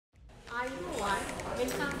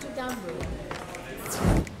Welcome to Damro.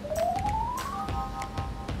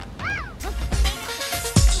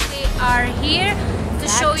 We are here to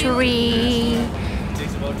show you.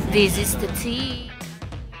 This is the tea.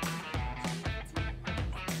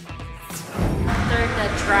 After the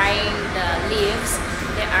drying the leaves,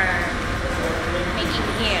 they are making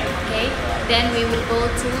here. Okay. Then we will go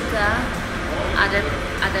to the other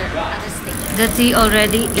stage. The tea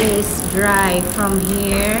already is dry from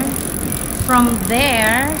here. From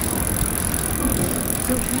there,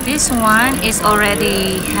 this one is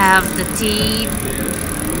already have the tea.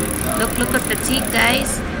 Look at the tea,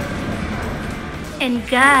 guys. And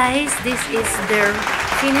guys, this is the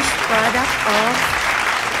finished product of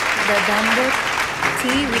the Damro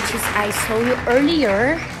tea, which is I showed you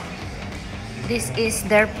earlier. This is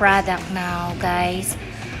their product now, guys.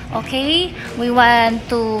 Okay, we want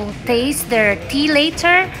to taste their tea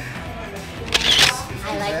later.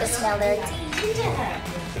 I like to smell their tea.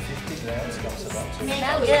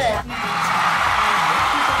 Smell good.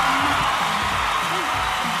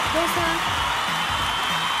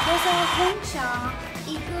就是通常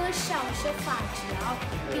一个小时发酵，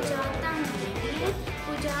比较淡一点，不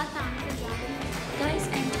加糖，不加甜。Guys,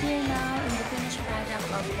 I'm here now in the finished product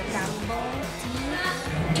of the Damro tea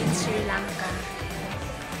in Sri Lanka.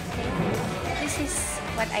 Okay. This is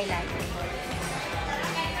what I like.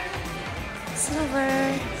 Silver.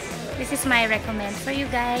 This is my recommend for you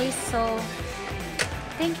guys. So,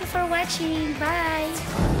 thank you for watching. Bye.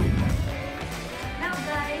 Now,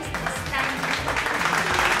 guys, it's time.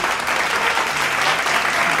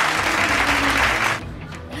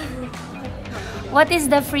 What is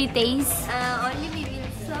the free taste? Only we will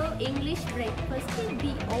serve English breakfast in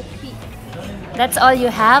BOP. That's all you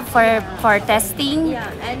have for testing? Yeah,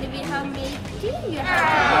 and we have made tea. You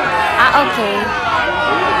have okay.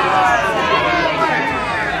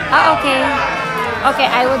 Okay. Okay,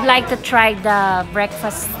 I would like to try the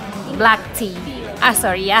breakfast black tea.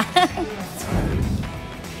 Sorry, yeah.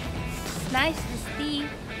 Nice, this tea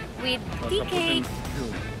with tea cake.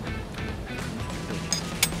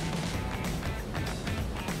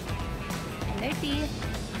 And their tea.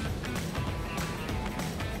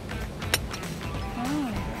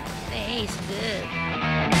 Tastes good.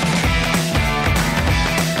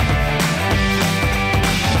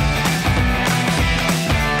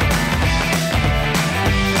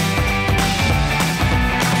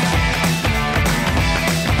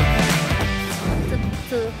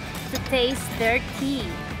 To taste their tea.